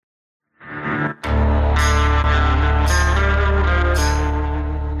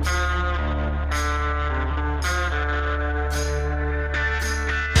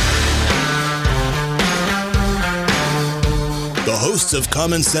hosts of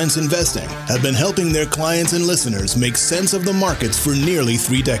Common Sense Investing have been helping their clients and listeners make sense of the markets for nearly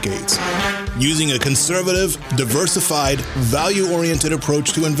 3 decades. Using a conservative, diversified, value-oriented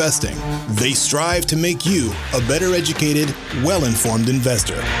approach to investing, they strive to make you a better educated, well-informed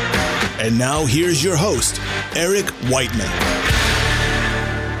investor. And now here's your host, Eric Whiteman.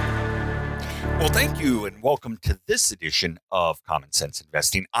 Well, thank you and welcome to this edition of Common Sense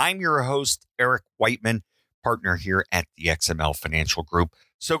Investing. I'm your host, Eric Whiteman, partner here at the XML Financial Group.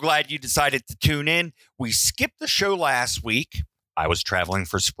 So glad you decided to tune in. We skipped the show last week. I was traveling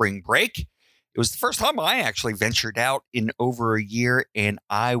for spring break. It was the first time I actually ventured out in over a year, and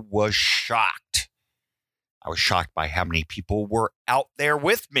I was shocked. I was shocked by how many people were out there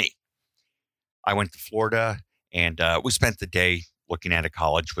with me. I went to Florida, and we spent the day looking at a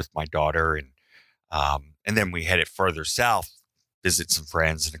college with my daughter, and then we headed further south, visit some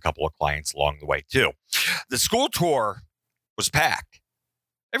friends and a couple of clients along the way too. The school tour was packed.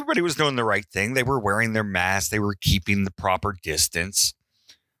 Everybody was doing the right thing. They were wearing their masks. They were keeping the proper distance.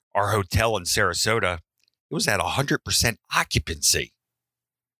 Our hotel in Sarasota, it was at 100% occupancy.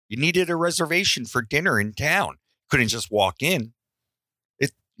 You needed a reservation for dinner in town. Couldn't just walk in.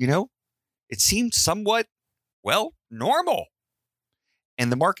 It seemed somewhat, normal.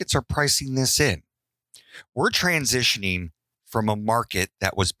 And the markets are pricing this in. We're transitioning from a market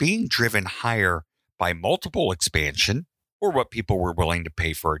that was being driven higher by multiple expansion, or what people were willing to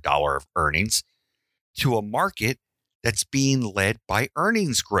pay for $1 of earnings, to a market that's being led by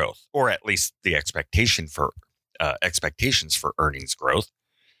earnings growth, or at least the expectations for earnings growth.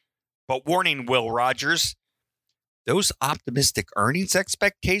 But warning, Will Rogers, those optimistic earnings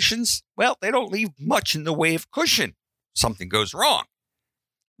expectations, they don't leave much in the way of cushion. Something goes wrong.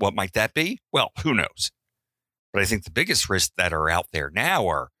 What might that be? Well, who knows? But I think the biggest risks that are out there now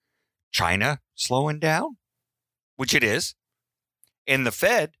are China slowing down, which it is, and the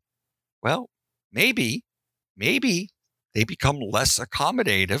Fed, maybe they become less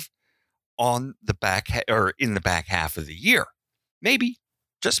accommodative on the in the back half of the year. Maybe,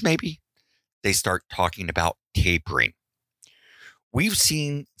 just maybe, they start talking about tapering. We've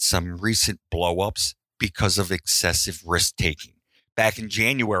seen some recent blowups because of excessive risk taking. Back in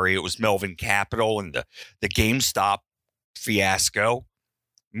January, it was Melvin Capital and the GameStop fiasco.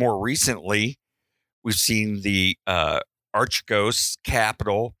 More recently, we've seen the Archegos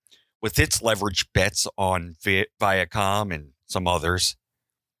Capital with its leverage bets on Viacom and some others.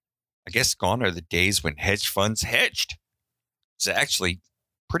 I guess gone are the days when hedge funds hedged. It's actually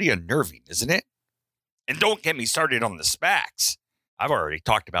pretty unnerving, isn't it? And don't get me started on the SPACs. I've already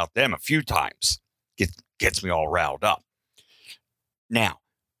talked about them a few times. Gets me all riled up. Now,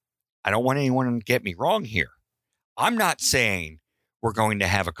 I don't want anyone to get me wrong here. I'm not saying we're going to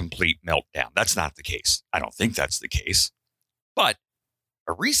have a complete meltdown. That's not the case. I don't think that's the case. But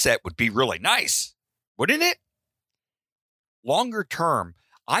a reset would be really nice, wouldn't it? Longer term,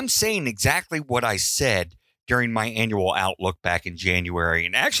 I'm saying exactly what I said during my annual outlook back in January,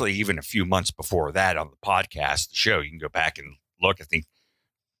 and actually even a few months before that on the podcast, the show. You can go back and look, I think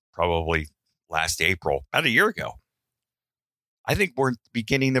probably last April, about a year ago. I think we're at the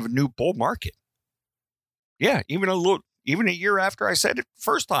beginning of a new bull market. Yeah, even a year after I said it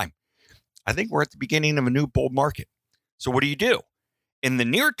first time, I think we're at the beginning of a new bull market. So what do? In the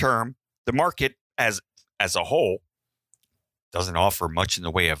near term, the market as a whole doesn't offer much in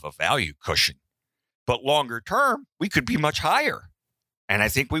the way of a value cushion. But longer term, we could be much higher. And I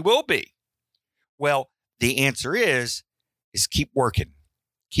think we will be. Well, the answer is keep working.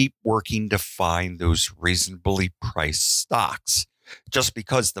 Keep working to find those reasonably priced stocks. Just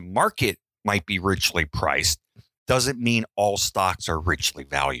because the market might be richly priced doesn't mean all stocks are richly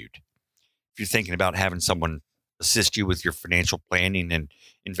valued. If you're thinking about having someone assist you with your financial planning and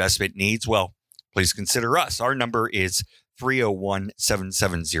investment needs, please consider us. Our number is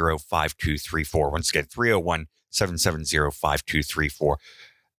 301-770-5234. Once again, 301-770-5234.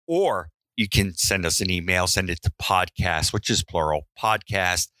 Or you can send us an email, send it to podcast, which is plural,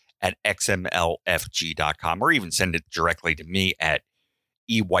 podcast@xmlfg.com, or even send it directly to me at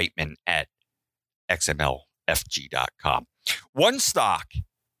ewhiteman@xmlfg.com. One stock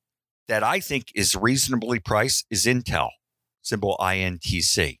that I think is reasonably priced is Intel, symbol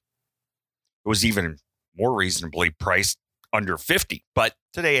INTC. It was even more reasonably priced under 50, but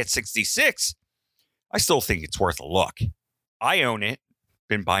today at 66, I still think it's worth a look. I own it,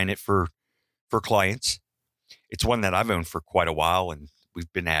 been buying it for clients. It's one that I've owned for quite a while, and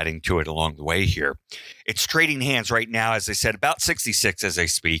we've been adding to it along the way here. It's trading hands right now, as I said, about 66 as I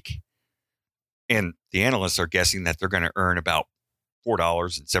speak. And the analysts are guessing that they're going to earn about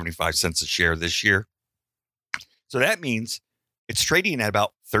 $4.75 a share this year. So that means It's trading at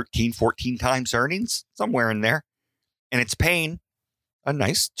about 13, 14 times earnings, somewhere in there. And it's paying a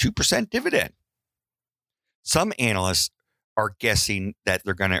nice 2% dividend. Some analysts are guessing that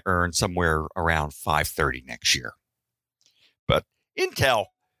they're going to earn somewhere around $5.30 next year. But Intel,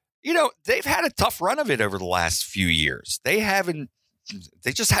 they've had a tough run of it over the last few years. They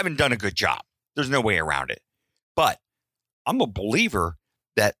just haven't done a good job. There's no way around it. But I'm a believer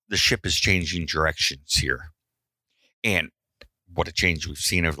that the ship is changing directions here. And what a change we've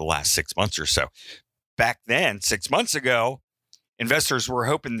seen over the last 6 months or so. Back then, 6 months ago, investors were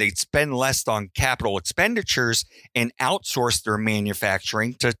hoping they'd spend less on capital expenditures and outsource their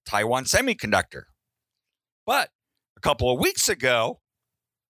manufacturing to Taiwan Semiconductor. But a couple of weeks ago,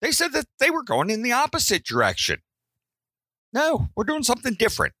 they said that they were going in the opposite direction. No, we're doing something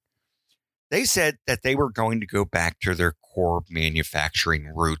different. They said that they were going to go back to their core manufacturing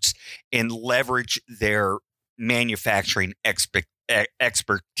roots and leverage their manufacturing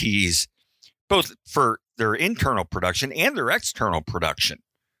expertise, both for their internal production and their external production.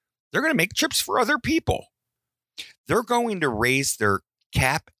 They're going to make chips for other people. They're going to raise their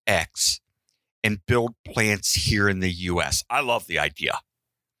CapEx and build plants here in the U.S. I love the idea.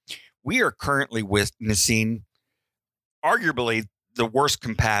 We are currently witnessing arguably the worst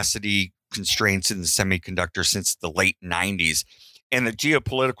capacity constraints in the semiconductor since the late 90s. And the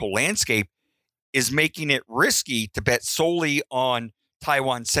geopolitical landscape is making it risky to bet solely on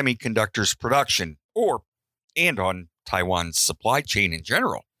Taiwan Semiconductor's production and on Taiwan's supply chain in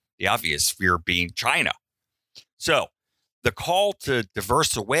general. The obvious fear being China. So the call to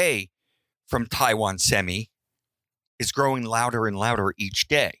diverse away from Taiwan Semi is growing louder and louder each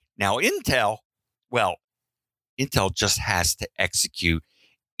day. Now, Intel just has to execute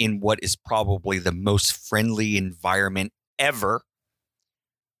in what is probably the most friendly environment ever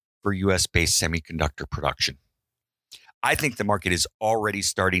for U.S.-based semiconductor production. I think the market is already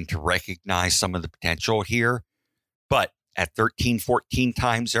starting to recognize some of the potential here, but at 13, 14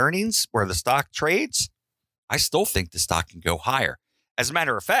 times earnings where the stock trades, I still think the stock can go higher. As a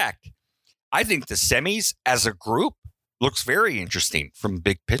matter of fact, I think the semis as a group looks very interesting from a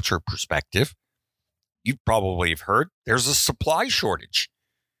big picture perspective. You probably have heard there's a supply shortage.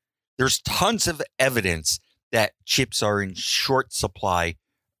 There's tons of evidence that chips are in short supply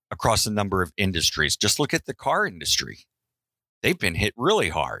across a number of industries. Just look at the car industry. They've been hit really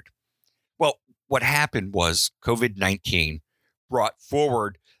hard. Well, what happened was COVID-19 brought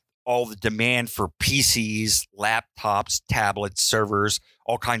forward all the demand for PCs, laptops, tablets, servers,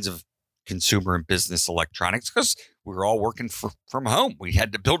 all kinds of consumer and business electronics because we were all working from home. We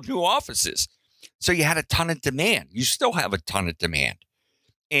had to build new offices. So you had a ton of demand. You still have a ton of demand.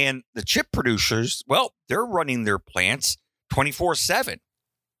 And the chip producers, well, they're running their plants 24/7.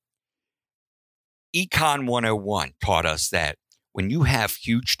 Econ 101 taught us that when you have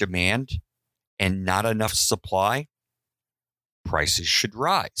huge demand and not enough supply, prices should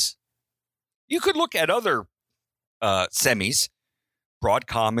rise. You could look at other semis.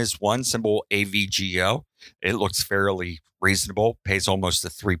 Broadcom is one, symbol AVGO. It looks fairly reasonable, pays almost a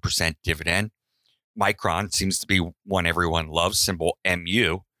 3% dividend. Micron seems to be one everyone loves, symbol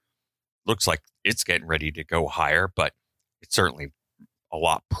MU. Looks like it's getting ready to go higher, but it's certainly a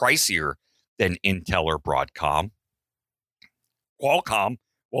lot pricier than Intel or Broadcom. Qualcomm,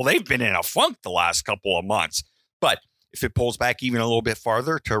 well, they've been in a funk the last couple of months, but if it pulls back even a little bit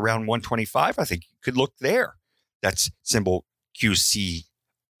farther to around 125, I think you could look there. That's symbol QCOM.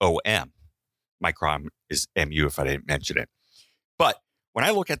 Micron is MU if I didn't mention it. But when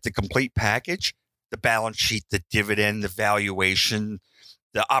I look at the complete package, the balance sheet, the dividend, the valuation,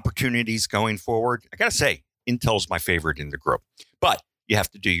 the opportunities going forward, I got to say, Intel's my favorite in the group. But you have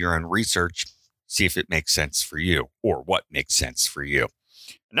to do your own research, see if it makes sense for you or what makes sense for you.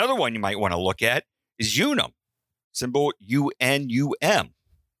 Another one you might want to look at is Unum, symbol UNUM.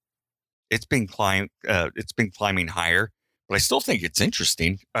 It's been climbing higher, but I still think it's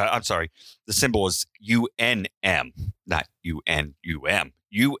interesting. The symbol is UNM, not UNUM.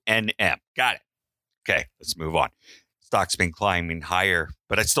 UNM. Got it. Okay, let's move on. Stock's been climbing higher,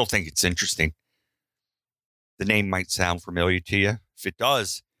 but I still think it's interesting. The name might sound familiar to you. If it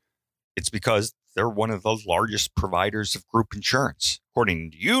does, it's because they're one of the largest providers of group insurance.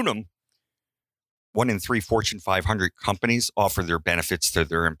 According to Unum, 1 in 3 Fortune 500 companies offer their benefits to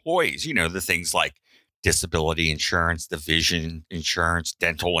their employees. You know, the things like disability insurance, the vision insurance,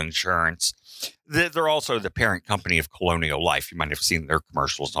 dental insurance. They're also the parent company of Colonial Life. You might have seen their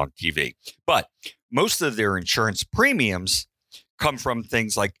commercials on TV. But most of their insurance premiums come from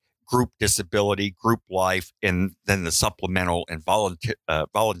things like group disability, group life, and then the supplemental and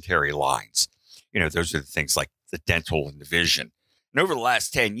voluntary lines. You know, those are the things like the dental and the vision. And over the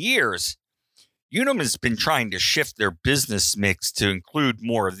last 10 years, Unum has been trying to shift their business mix to include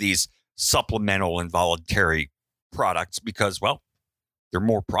more of these supplemental and voluntary products because, well, they're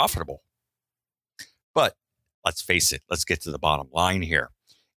more profitable. But let's face it, let's get to the bottom line here.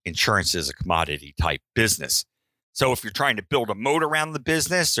 Insurance is a commodity type business. So if you're trying to build a moat around the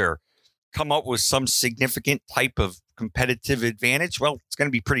business or come up with some significant type of competitive advantage, well, it's going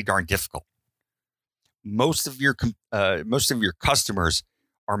to be pretty darn difficult. Most of your customers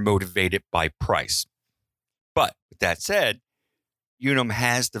are motivated by price. But with that said, Unum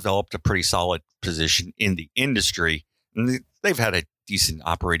has developed a pretty solid position in the industry, and they've had a decent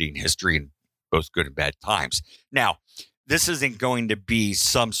operating history in both good and bad times. Now, this isn't going to be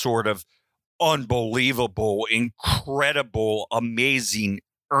some sort of unbelievable, incredible, amazing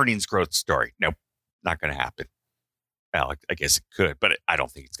earnings growth story. Nope, not going to happen. Well, I guess it could, but I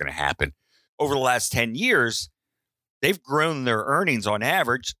don't think it's going to happen. Over the last 10 years, they've grown their earnings on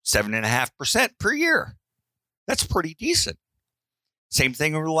average 7.5% per year. That's pretty decent. Same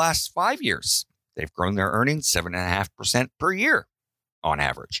thing over the last 5 years. They've grown their earnings 7.5% per year on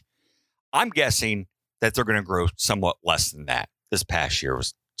average. I'm guessing that they're going to grow somewhat less than that. This past year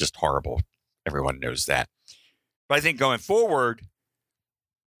was just horrible. Everyone knows that. But I think going forward,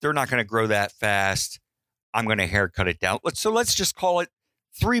 they're not going to grow that fast. I'm going to haircut it down. Let's just call it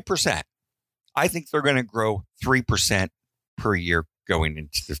 3%. I think they're going to grow 3% per year going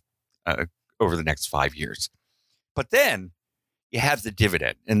into over the next 5 years. But then you have the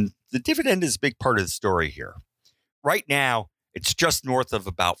dividend, and the dividend is a big part of the story here. Right now, it's just north of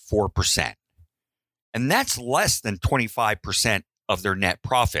about 4%, and that's less than 25% of their net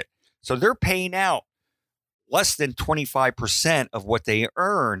profit. So they're paying out less than 25% of what they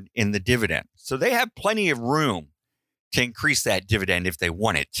earn in the dividend. So they have plenty of room to increase that dividend if they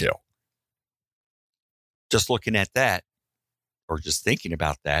wanted to. Just looking at that, or just thinking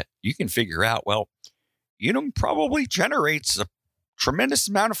about that, you can figure out, well, Unum probably generates a tremendous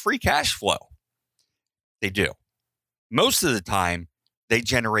amount of free cash flow. They do. Most of the time, they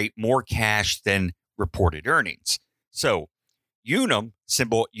generate more cash than reported earnings. So Unum,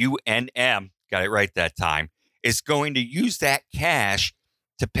 symbol UNM, got it right that time, is going to use that cash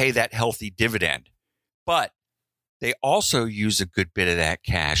to pay that healthy dividend. But they also use a good bit of that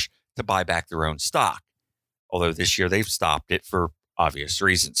cash to buy back their own stock. Although this year they've stopped it for obvious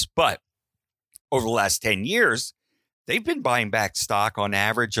reasons. But over the last 10 years, they've been buying back stock on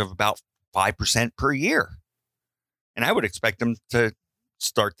average of about 5% per year. And I would expect them to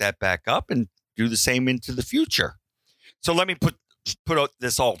start that back up and do the same into the future. So let me put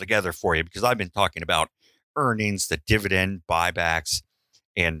this all together for you, because I've been talking about earnings, the dividend, buybacks,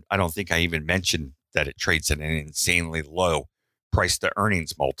 and I don't think I even mentioned that it trades at an insanely low price to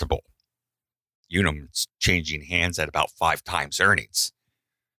earnings multiple. Unum's changing hands at about 5 times earnings.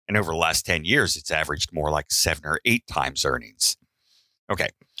 And over the last 10 years, it's averaged more like 7 or 8 times earnings. Okay,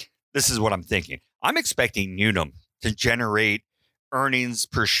 this is what I'm thinking. I'm expecting Unum to generate earnings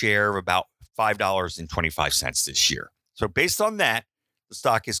per share of about $5.25 this year. So based on that, the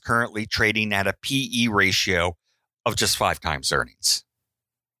stock is currently trading at a PE ratio of just 5 times earnings.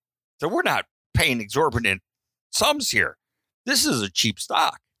 So we're not paying exorbitant sums here. This is a cheap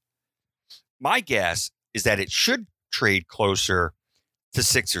stock. My guess is that it should trade closer to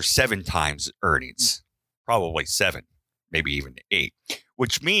 6 or 7 times earnings, probably 7, maybe even 8,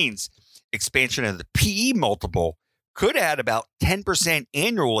 which means expansion of the PE multiple could add about 10%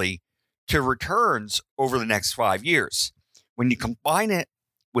 annually to returns over the next 5 years. When you combine it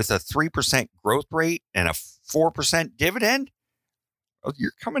with a 3% growth rate and a 4% dividend,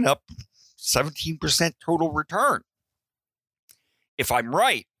 you're coming up 17% total return. If I'm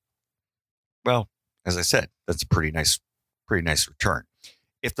right, well, as I said, that's a pretty nice return.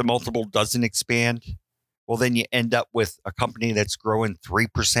 If the multiple doesn't expand, well, then you end up with a company that's growing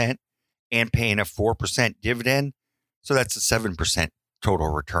 3% and paying a 4% dividend. So that's a 7% total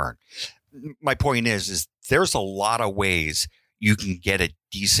return. My point is there's a lot of ways you can get a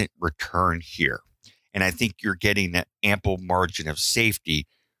decent return here. And I think you're getting an ample margin of safety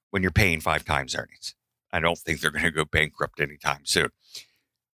when you're paying 5 times earnings. I don't think they're going to go bankrupt anytime soon.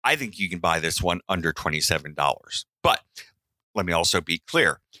 I think you can buy this one under $27. But let me also be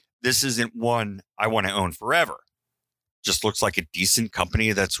clear. This isn't one I want to own forever. Just looks like a decent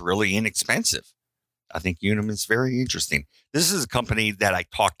company that's really inexpensive. I think Unum is very interesting. This is a company that I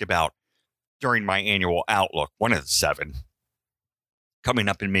talked about during my annual outlook, one of the 7. Coming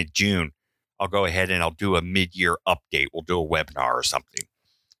up in mid-June, I'll go ahead and I'll do a mid-year update. We'll do a webinar or something.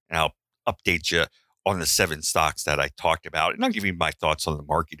 And I'll update you on the 7 stocks that I talked about. And I'll give you my thoughts on the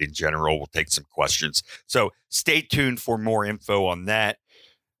market in general. We'll take some questions. So stay tuned for more info on that.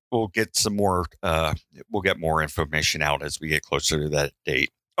 We'll get some more, we'll get more information out as we get closer to that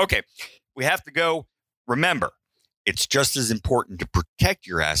date. Okay, we have to go. Remember, it's just as important to protect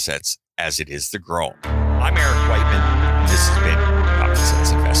your assets as it is to grow. I'm Eric Whiteman, and this has been Common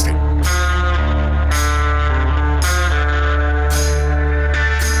Sense Investing.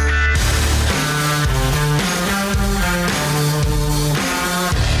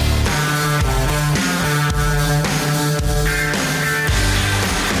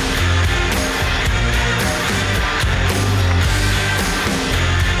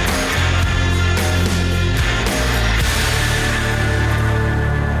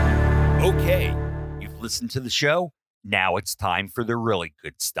 Okay, you've listened to the show. Now it's time for the really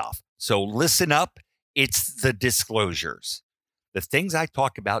good stuff. So listen up. It's the disclosures. The things I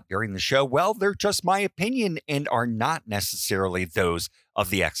talk about during the show, well, they're just my opinion and are not necessarily those of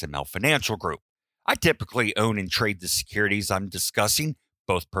the XML Financial Group. I typically own and trade the securities I'm discussing,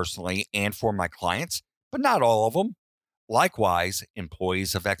 both personally and for my clients, but not all of them. Likewise,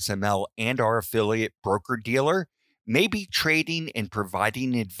 employees of XML and our affiliate broker-dealer may be trading and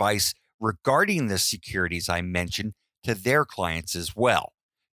providing advice regarding the securities I mentioned to their clients as well.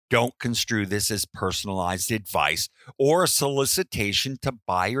 Don't construe this as personalized advice or a solicitation to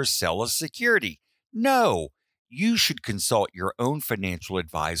buy or sell a security. No, you should consult your own financial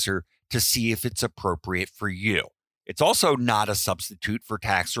advisor to see if it's appropriate for you. It's also not a substitute for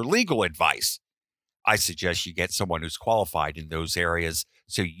tax or legal advice. I suggest you get someone who's qualified in those areas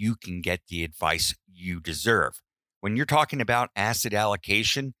so you can get the advice you deserve. When you're talking about asset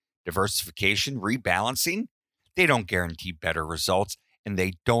allocation, diversification, rebalancing, they don't guarantee better results and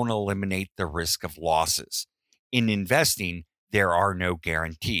they don't eliminate the risk of losses. In investing, there are no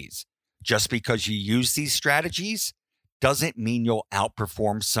guarantees. Just because you use these strategies doesn't mean you'll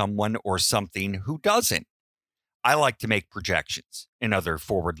outperform someone or something who doesn't. I like to make projections and other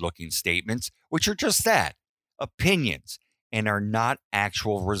forward-looking statements, which are just that, opinions, and are not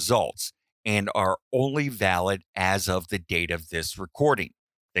actual results, and are only valid as of the date of this recording.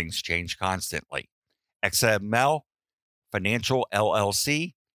 Things change constantly. XML Financial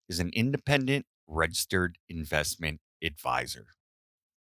LLC is an independent registered investment advisor.